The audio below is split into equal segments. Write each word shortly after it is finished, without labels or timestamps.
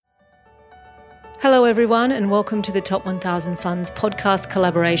Hello everyone and welcome to the Top 1000 Funds podcast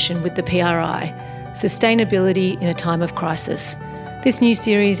collaboration with the PRI, Sustainability in a Time of Crisis. This new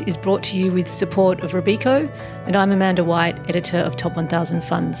series is brought to you with support of Robeco, and I'm Amanda White, editor of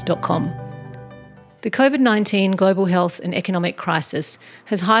top1000funds.com. The COVID-19 global health and economic crisis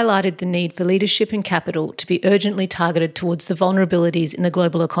has highlighted the need for leadership and capital to be urgently targeted towards the vulnerabilities in the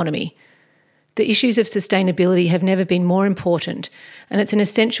global economy. The issues of sustainability have never been more important, and it's an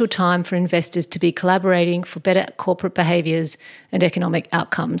essential time for investors to be collaborating for better corporate behaviours and economic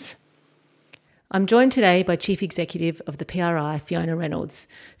outcomes. I'm joined today by Chief Executive of the PRI, Fiona Reynolds.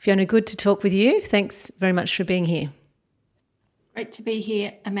 Fiona, good to talk with you. Thanks very much for being here. Great to be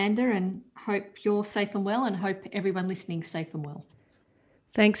here, Amanda, and hope you're safe and well, and hope everyone listening is safe and well.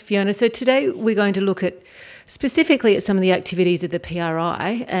 Thanks, Fiona. So today we're going to look at specifically at some of the activities of the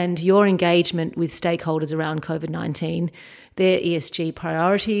PRI and your engagement with stakeholders around COVID-19, their ESG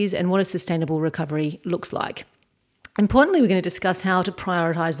priorities and what a sustainable recovery looks like. Importantly, we're going to discuss how to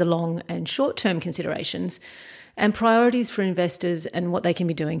prioritise the long and short-term considerations and priorities for investors and what they can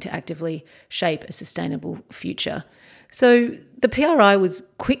be doing to actively shape a sustainable future. So the PRI was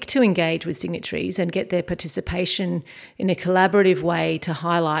quick to engage with signatories and get their participation in a collaborative way to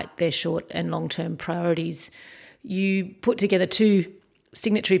highlight their short and long-term priorities. You put together two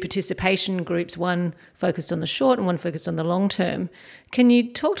signatory participation groups, one focused on the short and one focused on the long term. Can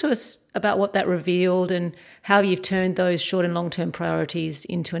you talk to us about what that revealed and how you've turned those short and long-term priorities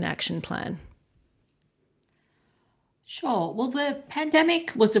into an action plan? Sure. Well, the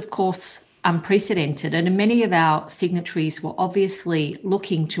pandemic was, of course, unprecedented, and many of our signatories were obviously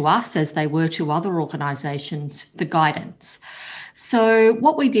looking to us, as they were to other organisations, for guidance. So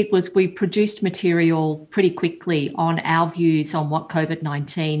what we did was we produced material pretty quickly on our views on what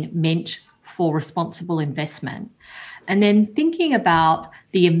COVID-19 meant for responsible investment, and then thinking about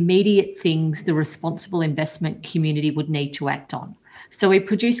the immediate things the responsible investment community would need to act on. So we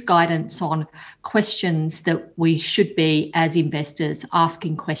produced guidance on questions that we should be, as investors,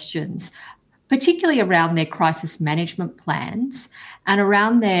 asking questions, particularly around their crisis management plans and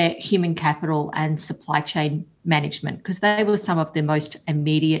around their human capital and supply chain management, because they were some of the most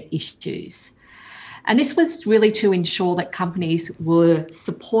immediate issues. And this was really to ensure that companies were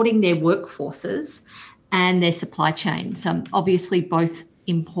supporting their workforces and their supply chains, obviously both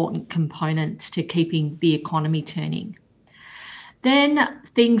important components to keeping the economy turning. Then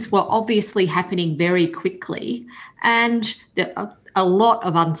things were obviously happening very quickly, and a lot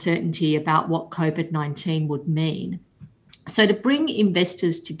of uncertainty about what COVID-19 would mean. So to bring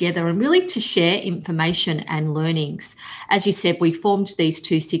investors together and really to share information and learnings, as you said, we formed these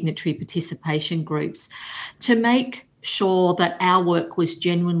two signatory participation groups to make sure that our work was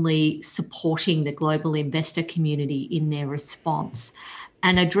genuinely supporting the global investor community in their response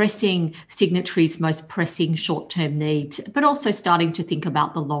and addressing signatories' most pressing short-term needs, but also starting to think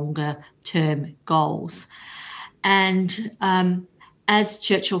about the longer-term goals. And as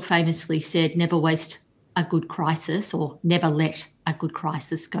Churchill famously said, never waste a good crisis, or never let a good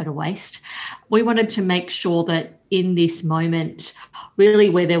crisis go to waste. We wanted to make sure that in this moment, really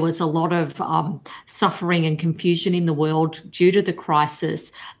where there was a lot of suffering and confusion in the world due to the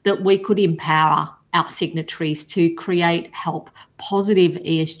crisis, that we could empower our signatories to create, help positive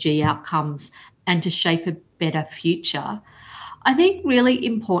ESG outcomes and to shape a better future. I think really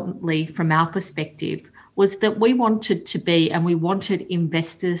importantly from our perspective was that we wanted to be, and we wanted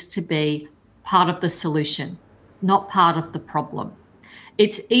investors to be, part of the solution, not part of the problem.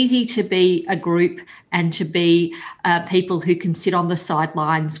 It's easy to be a group and to be people who can sit on the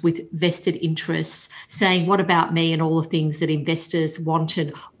sidelines with vested interests saying, what about me, and all the things that investors want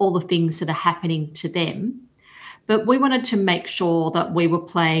and all the things that are happening to them. But we wanted to make sure that we were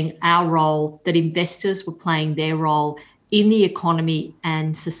playing our role, that investors were playing their role in the economy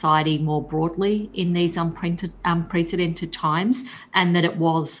and society more broadly in these unprecedented times, and that it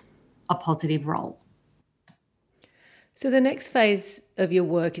was a positive role. So the next phase of your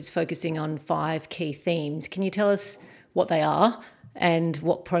work is focusing on 5 key themes. Can you tell us what they are and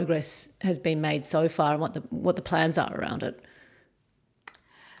what progress has been made so far and what the plans are around it?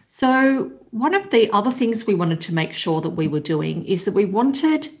 So one of the other things we wanted to make sure that we were doing is that we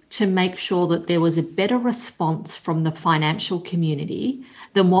wanted to make sure that there was a better response from the financial community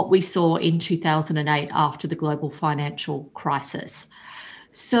than what we saw in 2008 after the global financial crisis.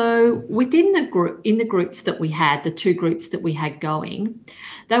 So within the group, in the groups that we had, the 2 groups that we had going,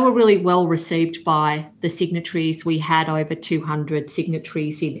 they were really well received by the signatories. We had over 200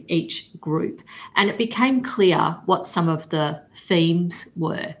 signatories in each group, and it became clear what some of the themes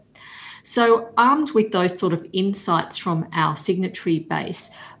were. So armed with those sort of insights from our signatory base,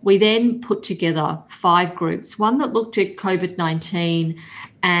 we then put together 5 groups, one that looked at COVID-19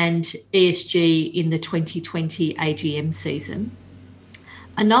 and ESG in the 2020 AGM season,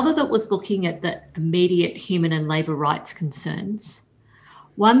 another that was looking at the immediate human and labour rights concerns,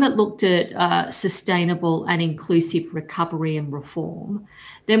 one that looked at sustainable and inclusive recovery and reform.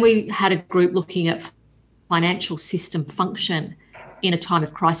 Then we had a group looking at financial system function in a time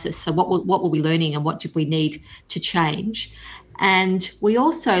of crisis. So what were we learning and what did we need to change? And we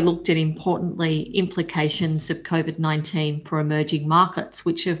also looked at, importantly, implications of COVID-19 for emerging markets,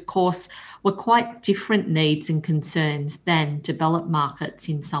 which of course were quite different needs and concerns than developed markets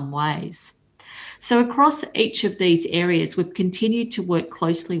in some ways. So across each of these areas, we've continued to work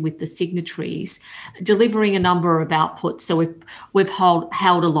closely with the signatories, delivering a number of outputs. So we've held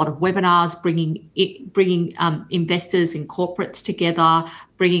a lot of webinars, bringing investors and corporates together,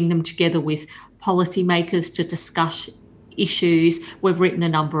 bringing them together with policymakers to discuss issues. We've written a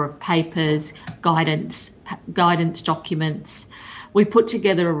number of papers, guidance documents. We put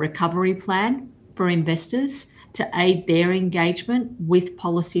together a recovery plan for investors to aid their engagement with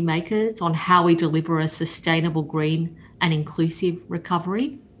policymakers on how we deliver a sustainable, green and inclusive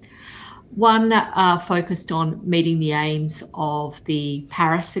recovery. One focused on meeting the aims of the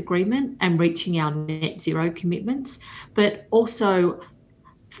Paris Agreement and reaching our net zero commitments, but also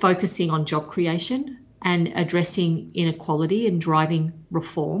focusing on job creation and addressing inequality and driving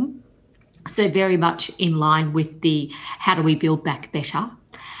reform. So very much in line with the how do we build back better.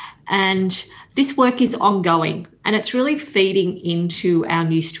 And this work is ongoing and it's really feeding into our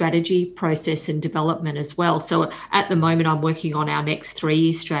new strategy process and development as well. So at the moment, I'm working on our next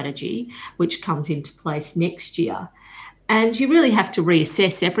 3-year strategy, which comes into place next year. And you really have to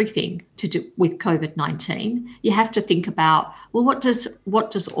reassess everything to do with COVID-19. You have to think about, well, what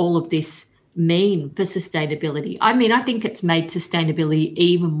does all of this mean for sustainability? I mean, I think it's made sustainability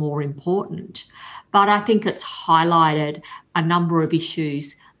even more important, but I think it's highlighted a number of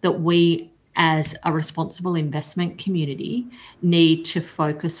issues that we as a responsible investment community need to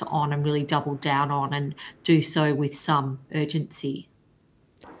focus on and really double down on, and do so with some urgency.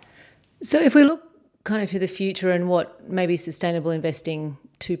 So if we look kind of to the future and what maybe sustainable investing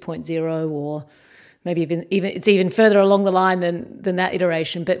 2.0, or maybe even it's even further along the line than that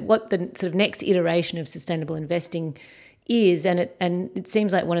iteration, but what the sort of next iteration of sustainable investing is, and it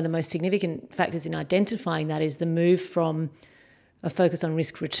seems like one of the most significant factors in identifying that is the move from a focus on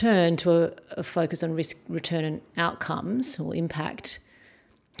risk return to a focus on risk return and outcomes or impact.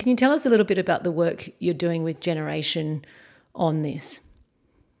 Can you tell us a little bit about the work you're doing with Generation on this?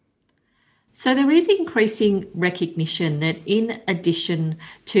 So there is increasing recognition that in addition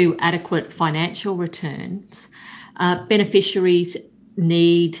to adequate financial returns, beneficiaries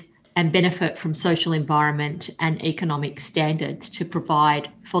need and benefit from social environment and economic standards to provide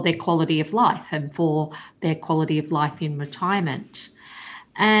for their quality of life and for their quality of life in retirement.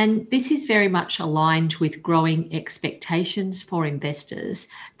 And this is very much aligned with growing expectations for investors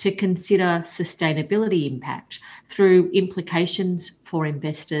to consider sustainability impact through implications for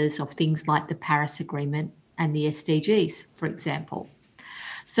investors of things like the Paris Agreement and the SDGs, for example.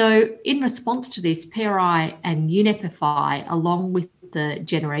 So in response to this, PRI and UNEP-FI, along with the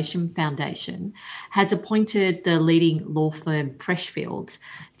Generation Foundation, has appointed the leading law firm Freshfields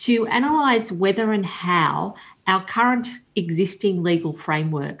to analyse whether and how our current existing legal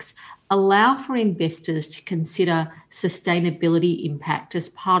frameworks allow for investors to consider sustainability impact as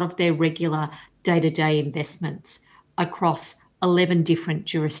part of their regular day-to-day investments across 11 different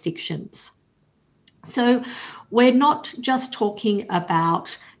jurisdictions. So we're not just talking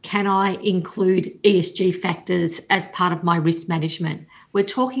about, can I include ESG factors as part of my risk management? We're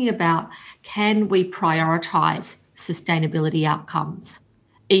talking about, can we prioritise sustainability outcomes,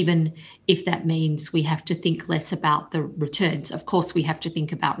 even if that means we have to think less about the returns? Of course, we have to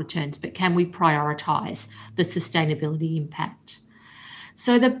think about returns, but can we prioritise the sustainability impact?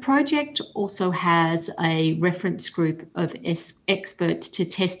 So the project also has a reference group of experts to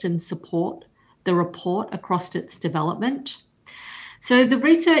test and support the report across its development. So the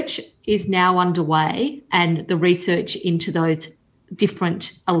research is now underway, and the research into those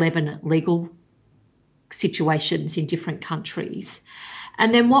different 11 legal situations in different countries.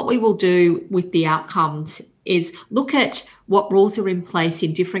 And then what we will do with the outcomes is look at what rules are in place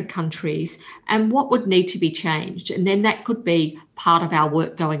in different countries and what would need to be changed. And then that could be part of our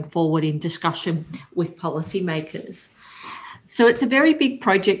work going forward in discussion with policymakers. So it's a very big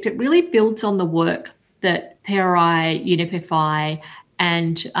project. It really builds on the work that PRI, UNEP-FI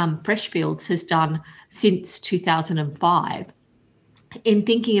and Freshfields has done since 2005. in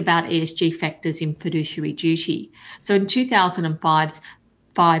thinking about ESG factors in fiduciary duty. So in 2005,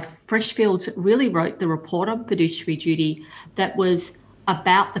 Freshfields really wrote the report on fiduciary duty that was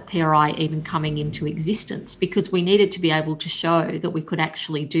about the PRI even coming into existence, because we needed to be able to show that we could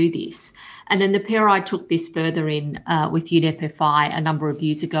actually do this. And then the PRI took this further in with UNFFI a number of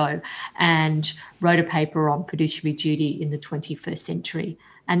years ago and wrote a paper on fiduciary duty in the 21st century.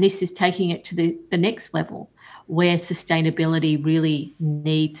 And this is taking it to the next level, where sustainability really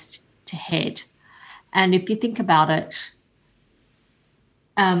needs to head. And if you think about it,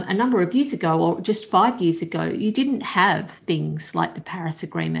 a number of years ago, or just 5 years ago, you didn't have things like the Paris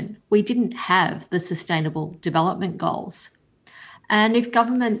Agreement. We didn't have the Sustainable Development Goals. And if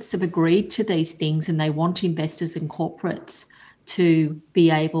governments have agreed to these things and they want investors and corporates to be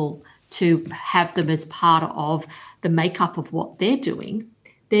able to have them as part of the makeup of what they're doing,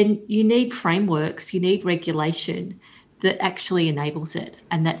 then you need frameworks, you need regulation that actually enables it.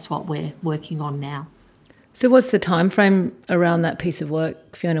 And that's what we're working on now. So what's the time frame around that piece of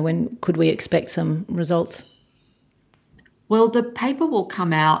work, Fiona? When could we expect some results? Well, the paper will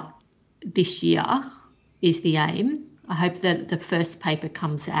come out this year, is the aim. I hope that the first paper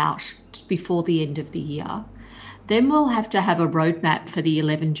comes out before the end of the year. Then we'll have to have a roadmap for the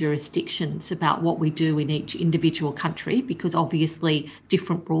 11 jurisdictions about what we do in each individual country, because obviously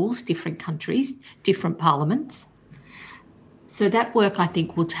different rules, different countries, different parliaments. So that work, I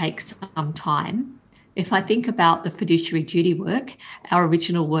think, will take some time. If I think about the fiduciary duty work, our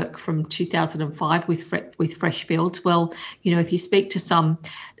original work from 2005 with Freshfields, well, if you speak to some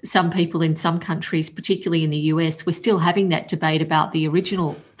people in some countries, particularly in the US, we're still having that debate about the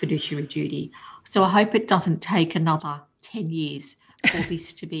original fiduciary duty. So I hope it doesn't take another 10 years for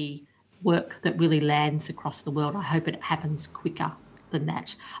this to be work that really lands across the world. I hope it happens quicker than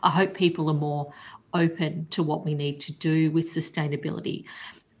that. I hope people are more open to what we need to do with sustainability.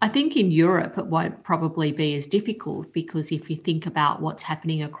 I think in Europe, it won't probably be as difficult, because if you think about what's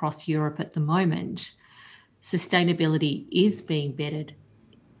happening across Europe at the moment, sustainability is being embedded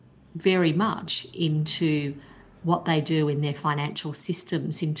very much into what they do in their financial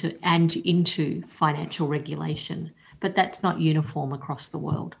systems, into financial regulation. But that's not uniform across the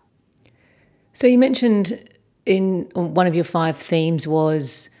world. So you mentioned in one of your 5 themes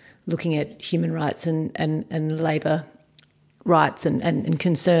was looking at human rights and labour rights and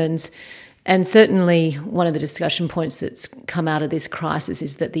concerns. And certainly one of the discussion points that's come out of this crisis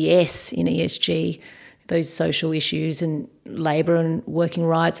is that the S in ESG, those social issues and labour and working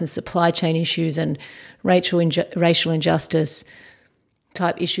rights and supply chain issues and racial injustice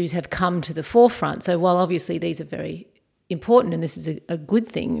type issues have come to the forefront. So while obviously these are very important and this is a good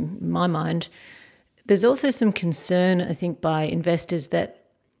thing in my mind, there's also some concern, I think, by investors that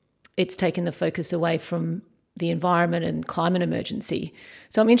it's taken the focus away from the environment and climate emergency.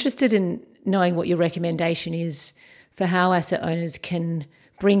 So I'm interested in knowing what your recommendation is for how asset owners can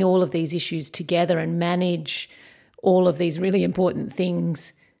bring all of these issues together and manage all of these really important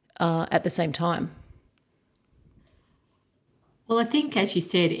things at the same time. Well, I think, as you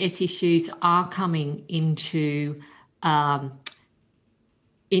said, S issues are coming into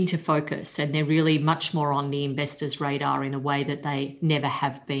focus, and they're really much more on the investors' radar in a way that they never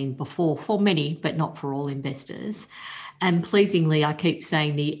have been before, for many, but not for all investors. And pleasingly, I keep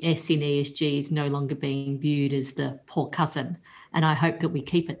saying the S in ESG is no longer being viewed as the poor cousin, and I hope that we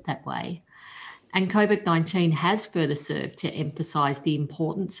keep it that way. And COVID-19 has further served to emphasise the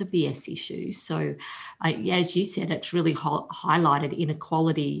importance of the S issues. So, as you said, it's really highlighted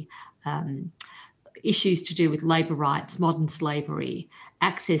inequality, issues to do with labour rights, modern slavery,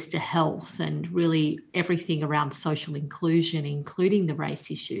 access to health, and really everything around social inclusion, including the race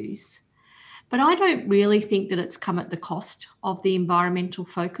issues. But I don't really think that it's come at the cost of the environmental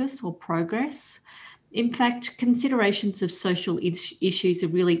focus or progress. In fact, considerations of social issues are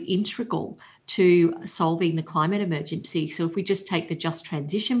really integral to solving the climate emergency. So if we just take the just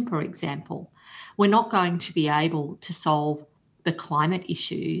transition, for example, we're not going to be able to solve the climate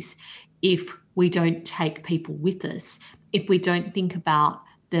issues if we don't take people with us, if we don't think about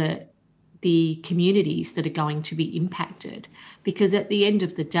the communities that are going to be impacted. Because at the end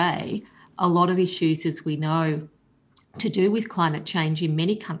of the day, a lot of issues, as we know, to do with climate change in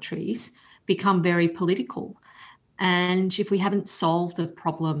many countries become very political. And if we haven't solved the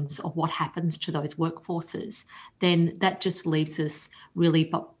problems of what happens to those workforces, then that just leaves us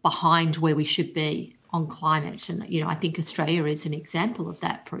really behind where we should be on climate. And, I think Australia is an example of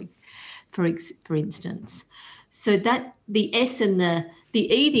that, for instance. So that the S and the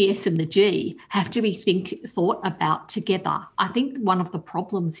E, the S and the G have to be thought about together. I think one of the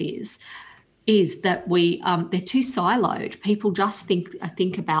problems is is that they're too siloed. People just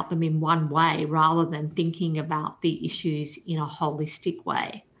think about them in one way rather than thinking about the issues in a holistic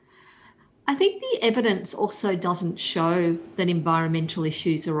way. I think the evidence also doesn't show that environmental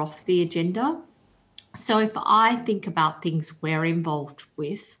issues are off the agenda. So if I think about things we're involved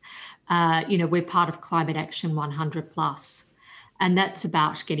with, we're part of Climate Action 100 Plus, and that's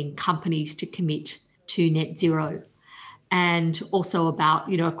about getting companies to commit to net zero, and also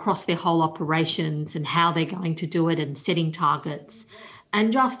about, across their whole operations and how they're going to do it and setting targets.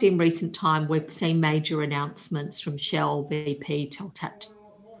 And just in recent time, we've seen major announcements from Shell, BP,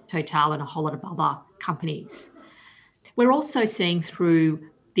 Total, and a whole lot of other companies. We're also seeing through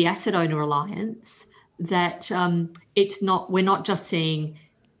the Asset Owner Alliance that we're not just seeing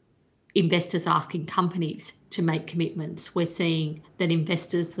investors asking companies to make commitments. We're seeing that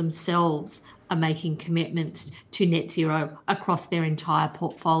investors themselves are making commitments to net zero across their entire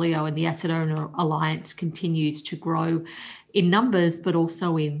portfolio, and the Asset Owner Alliance continues to grow in numbers, but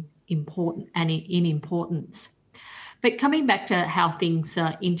also in importance. But coming back to how things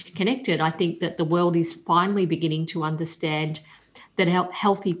are interconnected, I think that the world is finally beginning to understand that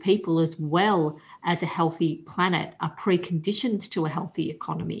healthy people as well as a healthy planet are preconditions to a healthy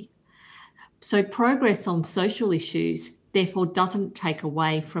economy. So progress on social issues, therefore, doesn't take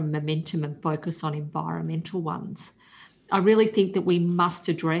away from momentum and focus on environmental ones. I really think that we must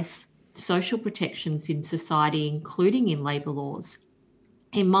address social protections in society, including in labour laws.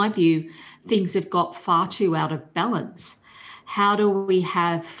 In my view, things have got far too out of balance. How do we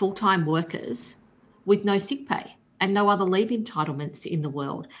have full-time workers with no sick pay and no other leave entitlements in the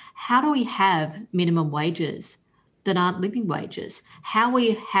world? How do we have minimum wages that aren't living wages? How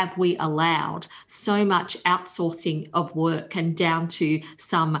have we allowed so much outsourcing of work and down to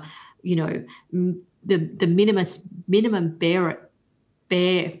some, the minimum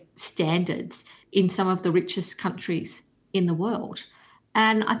bare standards in some of the richest countries in the world?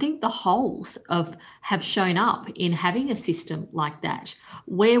 And I think the holes have shown up in having a system like that,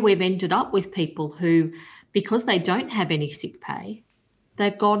 where we've ended up with people who, because they don't have any sick pay,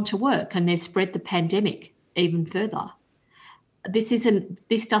 they've gone to work and they've spread the pandemic even further.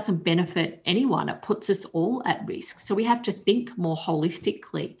 This doesn't benefit anyone. It puts us all at risk. So we have to think more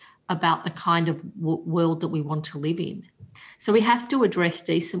holistically about the kind of world that we want to live in. So we have to address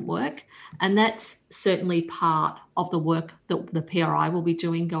decent work, and that's certainly part of the work that the PRI will be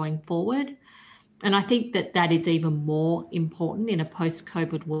doing going forward. And I think that is even more important in a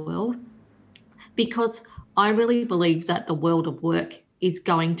post-COVID world, because I really believe that the world of work is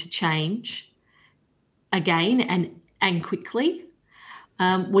going to change again and quickly.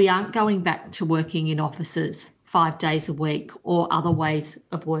 We aren't going back to working in offices 5 days a week or other ways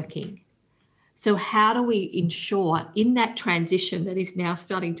of working. So how do we ensure in that transition that is now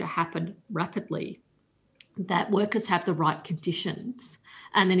starting to happen rapidly, that workers have the right conditions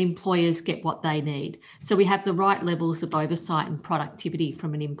and then employers get what they need? So we have the right levels of oversight and productivity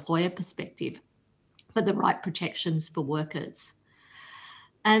from an employer perspective, but the right protections for workers.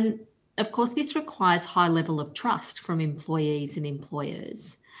 And of course, this requires high level of trust from employees and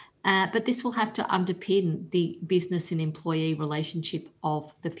employers. But this will have to underpin the business and employee relationship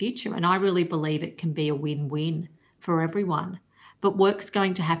of the future. And I really believe it can be a win-win for everyone. But work's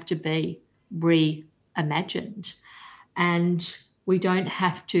going to have to be reimagined. And we don't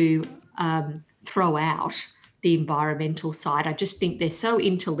have to throw out the environmental side. I just think they're so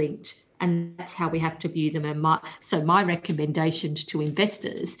interlinked, and that's how we have to view them. And my recommendation to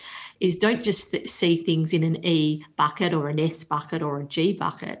investors is don't just see things in an E bucket or an S bucket or a G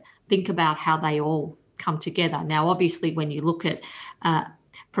bucket. Think about how they all come together. Now, obviously, when you look at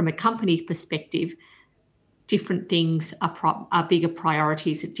from a company perspective, different things are bigger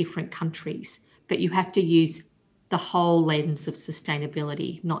priorities at different countries, but you have to use the whole lens of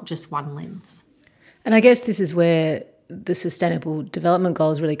sustainability, not just one lens. And I guess this is where the Sustainable Development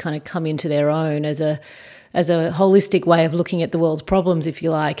Goals really kind of come into their own as a holistic way of looking at the world's problems, if you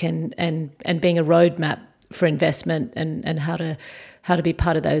like, and being a roadmap for investment and how to be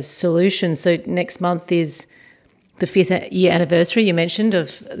part of those solutions. So next month is the 5th year anniversary, you mentioned,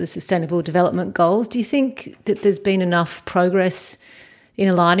 of the Sustainable Development Goals. Do you think that there's been enough progress in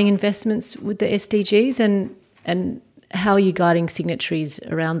aligning investments with the SDGs, and how are you guiding signatories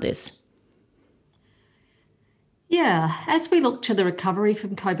around this? Yeah, as we look to the recovery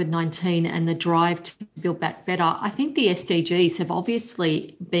from COVID-19 and the drive to build back better, I think the SDGs have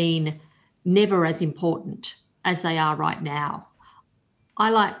obviously been never as important as they are right now. I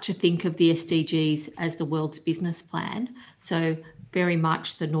like to think of the SDGs as the world's business plan, so very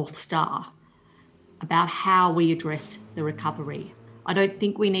much the North Star about how we address the recovery. I don't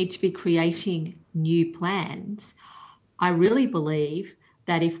think we need to be creating new plans. I really believe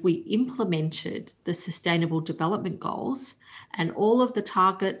that if we implemented the Sustainable Development Goals and all of the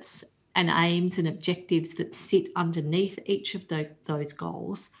targets and aims and objectives that sit underneath each of those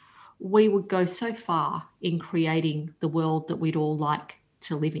goals, we would go so far in creating the world that we'd all like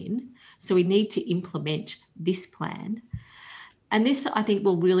to live in. So we need to implement this plan. And this, I think,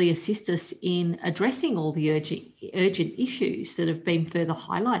 will really assist us in addressing all the urgent issues that have been further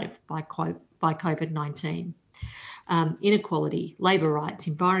highlighted by COVID-19. Inequality, labour rights,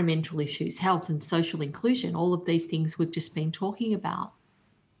 environmental issues, health and social inclusion, all of these things we've just been talking about.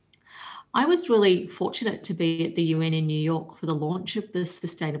 I was really fortunate to be at the UN in New York for the launch of the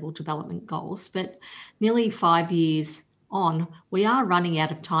Sustainable Development Goals, but nearly 5 years on, we are running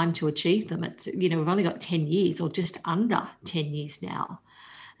out of time to achieve them. We've only got 10 years or just under 10 years now.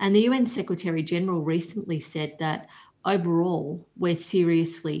 And the UN Secretary General recently said that overall, we're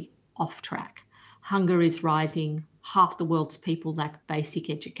seriously off track. Hunger is rising. Half the world's people lack basic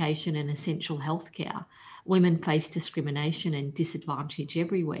education and essential healthcare. Women face discrimination and disadvantage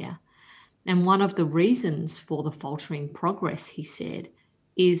everywhere. And one of the reasons for the faltering progress, he said,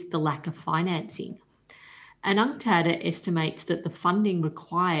 is the lack of financing. And UNCTAD estimates that the funding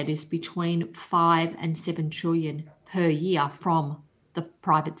required is between 5 and 7 trillion per year from the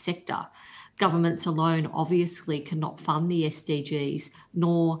private sector. Governments alone obviously cannot fund the SDGs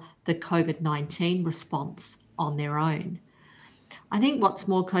nor the COVID-19 response on their own. I think what's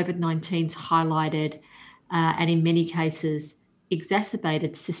more, COVID-19's highlighted and in many cases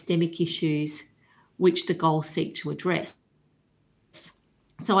exacerbated systemic issues which the goals seek to address.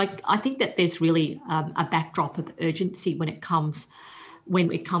 So I think that there's really a backdrop of urgency when it comes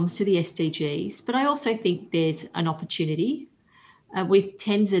to the SDGs, but I also think there's an opportunity with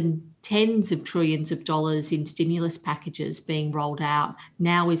tens and tens of trillions of dollars in stimulus packages being rolled out.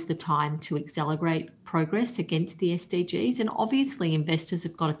 Now is the time to accelerate progress against the SDGs, and obviously investors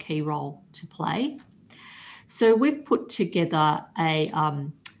have got a key role to play. So we've put together a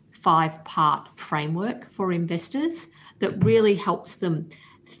 5-part framework for investors that really helps them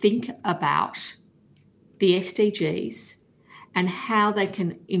think about the SDGs and how they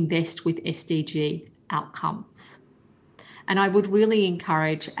can invest with SDG outcomes. And I would really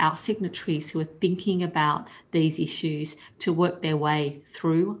encourage our signatories who are thinking about these issues to work their way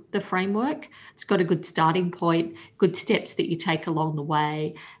through the framework. It's got a good starting point, good steps that you take along the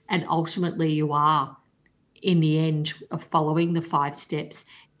way, and ultimately you are, in the end of following the 5 steps,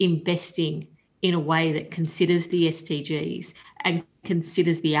 investing in a way that considers the SDGs and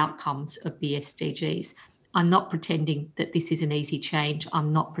considers the outcomes of the SDGs. I'm not pretending that this is an easy change. I'm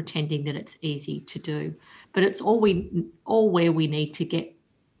not pretending that it's easy to do, but it's all where we need to get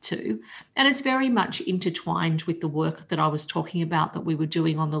to. And it's very much intertwined with the work that I was talking about that we were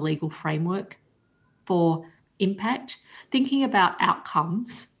doing on the legal framework for impact, thinking about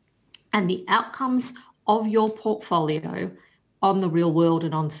outcomes and the outcomes of your portfolio on the real world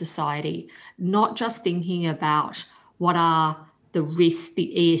and on society, not just thinking about what are the risks,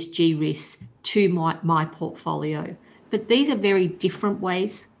 the ESG risks to my portfolio. But these are very different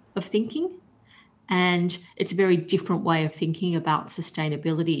ways of thinking, and it's a very different way of thinking about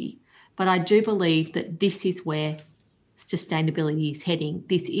sustainability. But I do believe that this is where sustainability is heading.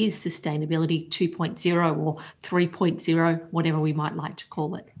 This is sustainability 2.0 or 3.0, whatever we might like to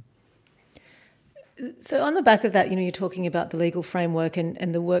call it. So on the back of that, you're talking about the legal framework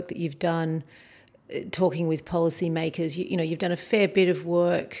and the work that you've done talking with policymakers. You've done a fair bit of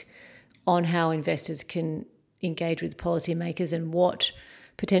work on how investors can engage with policymakers and what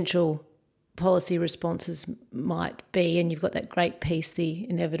potential policy responses might be. And you've got that great piece, The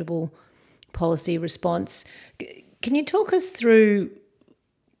Inevitable Policy Response. Can you talk us through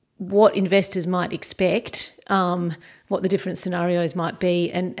what investors might expect, what the different scenarios might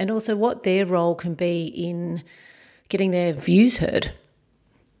be, and also what their role can be in getting their views heard?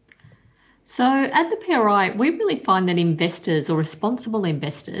 So at the PRI, we really find that investors or responsible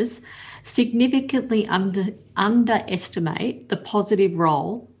investors significantly underestimate the positive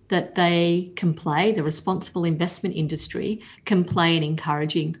role that they can play, the responsible investment industry can play in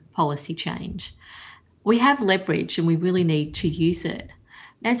encouraging policy change. We have leverage and we really need to use it.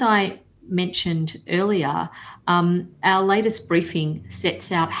 As I mentioned earlier, our latest briefing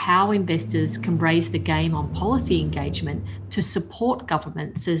sets out how investors can raise the game on policy engagement to support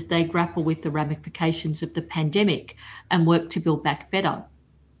governments as they grapple with the ramifications of the pandemic and work to build back better.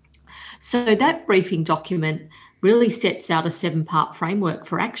 So that briefing document really sets out a 7-part framework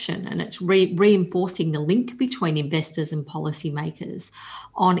for action, and it's reinforcing the link between investors and policymakers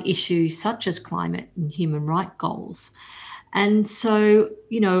on issues such as climate and human rights goals. And so,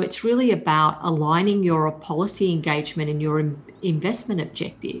 it's really about aligning your policy engagement and your investment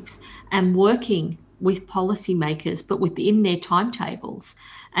objectives and working with policymakers, but within their timetables,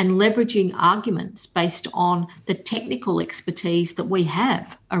 and leveraging arguments based on the technical expertise that we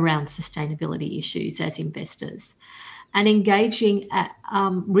have around sustainability issues as investors, and engaging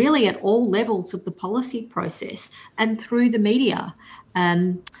really at all levels of the policy process and through the media.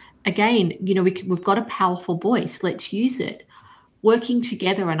 Again, we've got a powerful voice. Let's use it. Working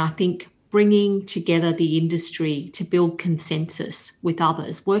together, and I think bringing together the industry to build consensus with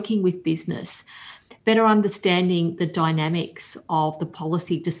others, working with business, better understanding the dynamics of the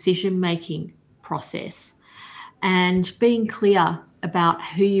policy decision-making process, and being clear about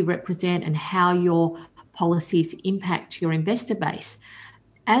who you represent and how your policies impact your investor base.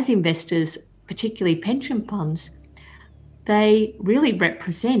 As investors, particularly pension funds, they really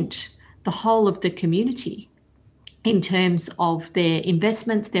represent the whole of the community in terms of their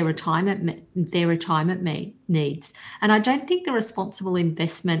investments, their retirement needs. And I don't think the responsible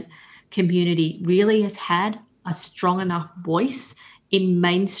investment community really has had a strong enough voice in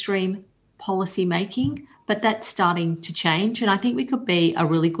mainstream policy making, but that's starting to change. And I think we could be a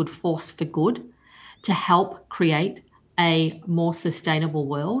really good force for good to help create a more sustainable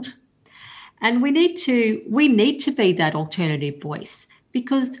world. And we need to be that alternative voice,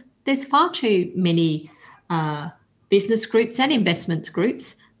 because there's far too many business groups and investments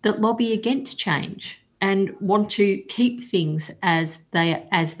groups that lobby against change and want to keep things as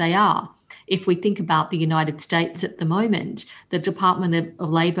they are. If we think about the United States at the moment, the Department of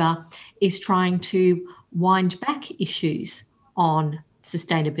Labor is trying to wind back issues on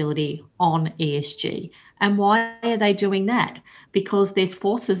sustainability, on ESG. And why are they doing that? Because there's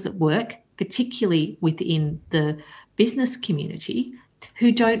forces at work, particularly within the business community,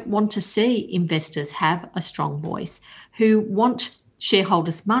 who don't want to see investors have a strong voice, who want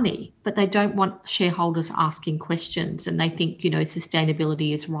shareholders' money, but they don't want shareholders asking questions, and they think,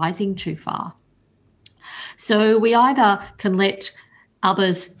 sustainability is rising too far. So we either can let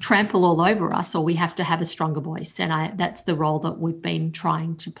others trample all over us, or we have to have a stronger voice. And that's the role that we've been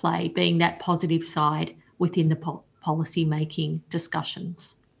trying to play, being that positive side within the policy making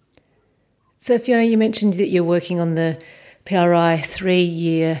discussions. So Fiona, you mentioned that you're working on the PRI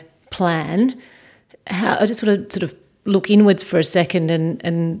 3-year plan. I just want to sort of look inwards for a second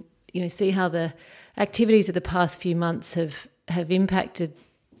and see how the activities of the past few months have impacted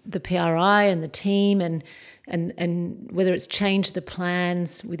the PRI and the team, and whether it's changed the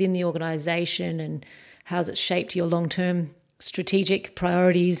plans within the organisation, and how's it shaped your long-term strategic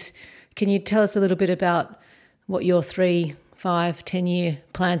priorities. Can you tell us a little bit about what your 3, 5, 10-year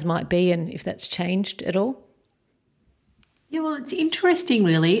plans might be, and if that's changed at all? Yeah, well, it's interesting,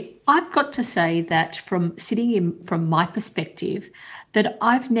 really. I've got to say that from my perspective, that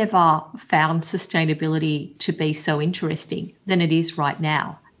I've never found sustainability to be so interesting than it is right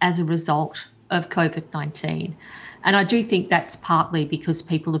now as a result of COVID-19. And I do think that's partly because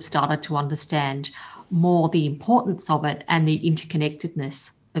people have started to understand more the importance of it and the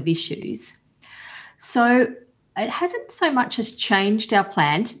interconnectedness of issues. So it hasn't so much as changed our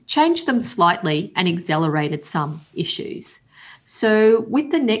plans, changed them slightly and accelerated some issues. So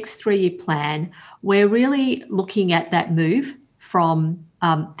with the next 3-year plan, we're really looking at that move from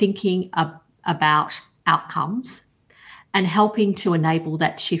thinking about outcomes and helping to enable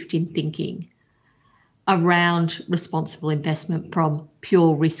that shift in thinking around responsible investment from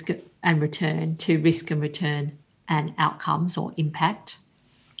pure risk and return to risk and return and outcomes or impact.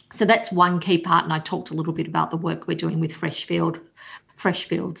 So that's one key part, and I talked a little bit about the work we're doing with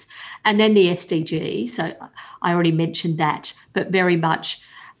Freshfields, and then the SDGs. So I already mentioned that, but very much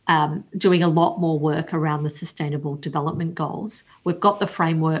doing a lot more work around the Sustainable Development Goals. We've got the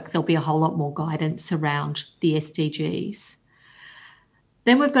framework. There'll be a whole lot more guidance around the SDGs.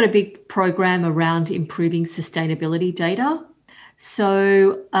 Then we've got a big program around improving sustainability data.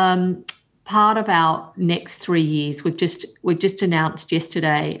 So part of our next 3 years, we've just announced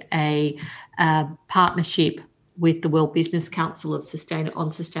yesterday a partnership with the World Business Council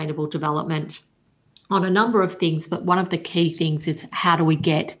on sustainable development on a number of things, but one of the key things is how do we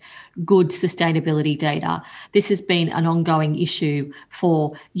get good sustainability data? This has been an ongoing issue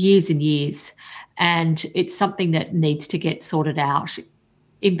for years and years, and it's something that needs to get sorted out.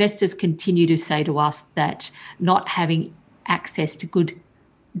 Investors continue to say to us that not having access to good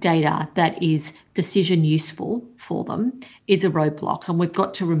data that is decision useful for them is a roadblock, and we've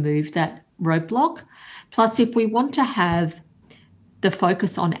got to remove that roadblock. Plus, if we want to have the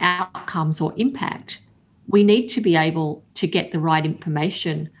focus on outcomes or impact, we need to be able to get the right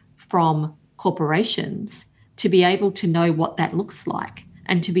information from corporations to be able to know what that looks like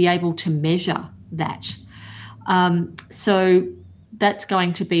and to be able to measure that. So that's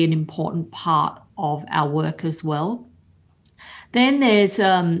going to be an important part of our work as well. Then there's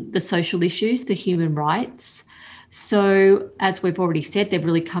the social issues, the human rights. So as we've already said, they're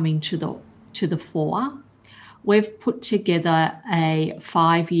really coming to the fore. We've put together a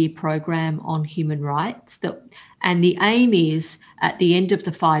 5-year program on human rights and the aim is at the end of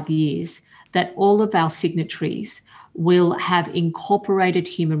the 5 years that all of our signatories will have incorporated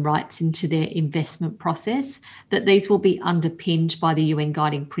human rights into their investment process, that these will be underpinned by the UN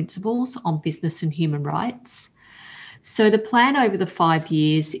Guiding Principles on Business and Human Rights. So the plan over the 5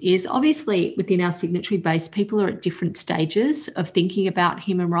 years is obviously within our signatory base, people are at different stages of thinking about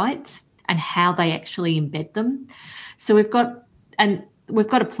human rights and how they actually embed them. So we've got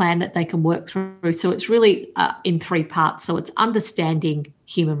a plan that they can work through. So it's really in 3 parts. So it's understanding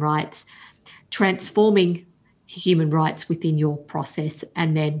human rights, transforming human rights within your process,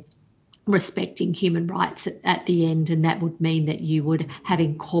 and then respecting human rights at the end. And that would mean that you would have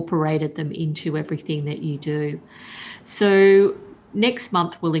incorporated them into everything that you do. So next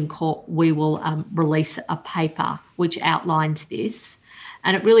month we will release a paper which outlines this.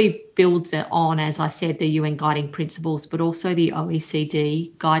 And it really builds it on, as I said, the UN Guiding Principles, but also the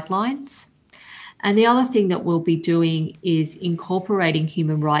OECD guidelines. And the other thing that we'll be doing is incorporating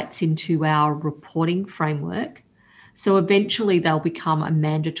human rights into our reporting framework. So eventually they'll become a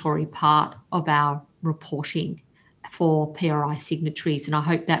mandatory part of our reporting for PRI signatories. And I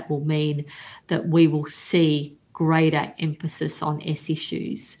hope that will mean that we will see greater emphasis on S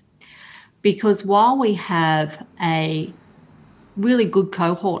issues. Because while we have a really good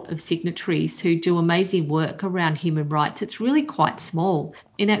cohort of signatories who do amazing work around human rights, it's really quite small.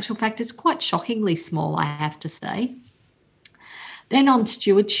 In actual fact, it's quite shockingly small, I have to say. Then on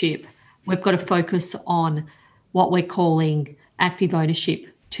stewardship, we've got to focus on what we're calling active ownership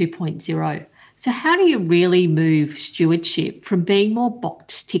 2.0. So how do you really move stewardship from being more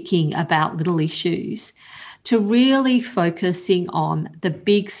box ticking about little issues to really focusing on the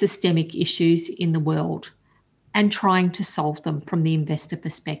big systemic issues in the world and trying to solve them from the investor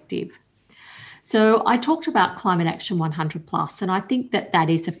perspective? So I talked about Climate Action 100+, and I think that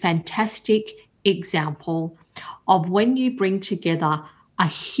is a fantastic example of when you bring together a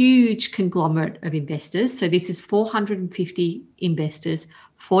huge conglomerate of investors. So this is 450 investors,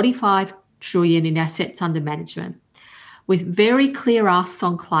 45 trillion in assets under management, with very clear asks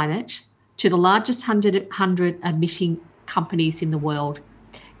on climate to the largest 100 emitting companies in the world.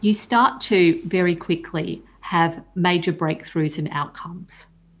 You start to very quickly have major breakthroughs and outcomes.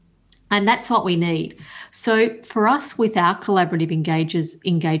 And that's what we need. So for us, with our collaborative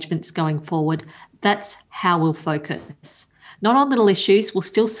engagements going forward, that's how we'll focus. Not on little issues. We'll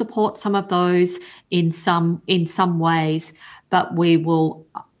still support some of those in some ways, but we will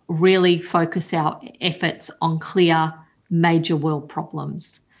really focus our efforts on clear major world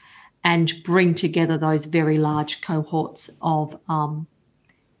problems and bring together those very large cohorts of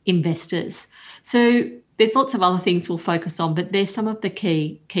investors. So there's lots of other things we'll focus on, but there's some of the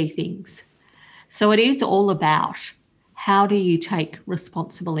key things. So it is all about how do you take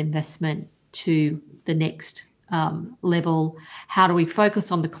responsible investment to the next level? How do we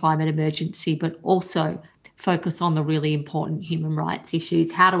focus on the climate emergency, but also focus on the really important human rights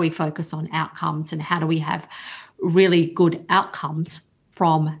issues? How do we focus on outcomes, and how do we have really good outcomes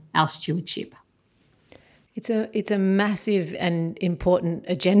from our stewardship? It's a massive and important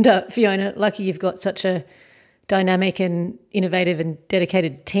agenda, Fiona. Lucky you've got such a dynamic and innovative and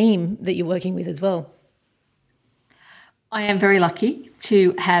dedicated team that you're working with as well. I am very lucky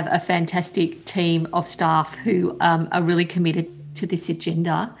to have a fantastic team of staff who are really committed to this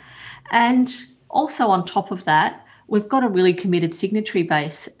agenda. And also on top of that, we've got a really committed signatory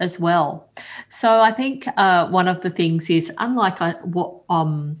base as well. So I think one of the things is, unlike a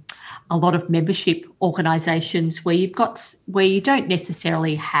lot of membership organisations where you don't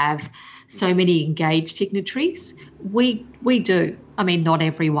necessarily have so many engaged signatories, we do. I mean, not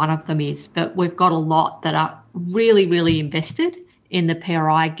every one of them is, but we've got a lot that are really, really invested in the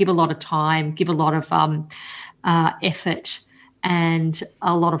PRI, give a lot of time, give a lot of effort and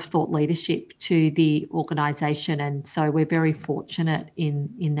a lot of thought leadership to the organisation. And so we're very fortunate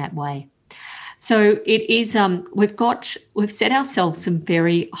in that way. So it is, we've set ourselves some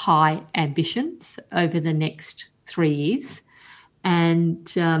very high ambitions over the next 3 years.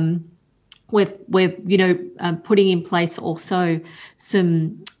 And we're putting in place also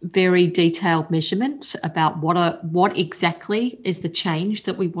some very detailed measurement about what exactly is the change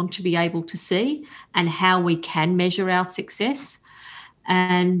that we want to be able to see and how we can measure our success.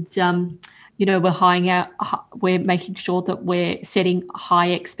 And we're making sure that we're setting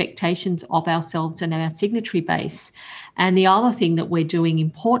high expectations of ourselves and our signatory base. And the other thing that we're doing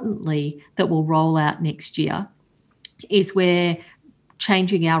importantly that will roll out next year is we're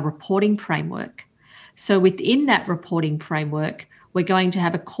changing our reporting framework. So within that reporting framework, we're going to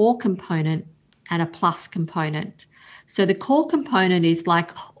have a core component and a plus component. So the core component is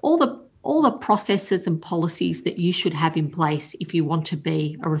like all the processes and policies that you should have in place if you want to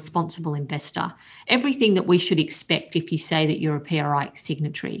be a responsible investor. Everything that we should expect if you say that you're a PRI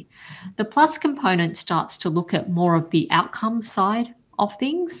signatory. The plus component starts to look at more of the outcome side of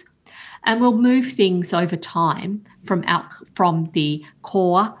things, and we'll move things over time from the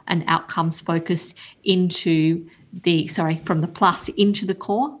core and outcomes focused from the plus into the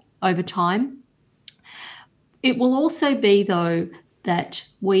core over time. It will also be, though, that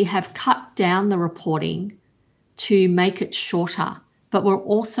we have cut down the reporting to make it shorter, but we're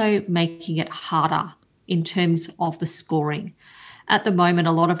also making it harder in terms of the scoring. At the moment,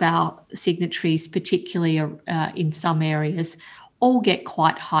 a lot of our signatories, particularly in some areas, all get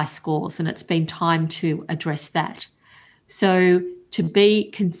quite high scores, and it's been time to address that. So to be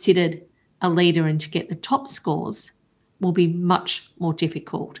considered a leader and to get the top scores will be much more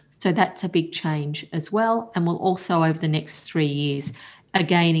difficult. So that's a big change as well, and will also over the next 3 years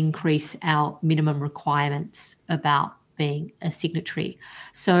again increase our minimum requirements about being a signatory.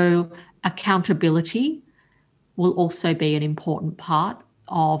 So accountability will also be an important part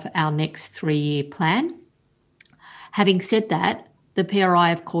of our next 3-year plan. Having said that, the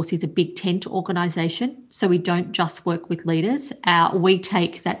PRI, of course, is a big tent organisation, so we don't just work with leaders. We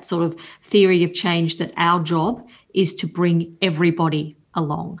take that sort of theory of change that our job is to bring everybody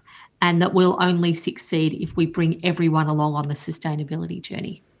along, and that we'll only succeed if we bring everyone along on the sustainability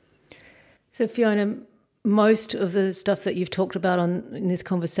journey. So Fiona, most of the stuff that you've talked about in this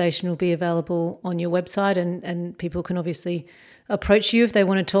conversation will be available on your website, and people can obviously approach you if they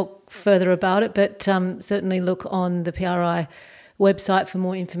want to talk further about it, but certainly look on the PRI website for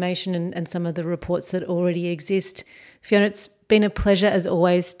more information and some of the reports that already exist. Fiona, it's been a pleasure as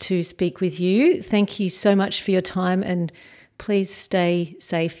always to speak with you. Thank you so much for your time, and please stay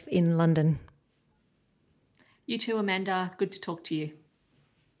safe in London. You too, Amanda. Good to talk to you.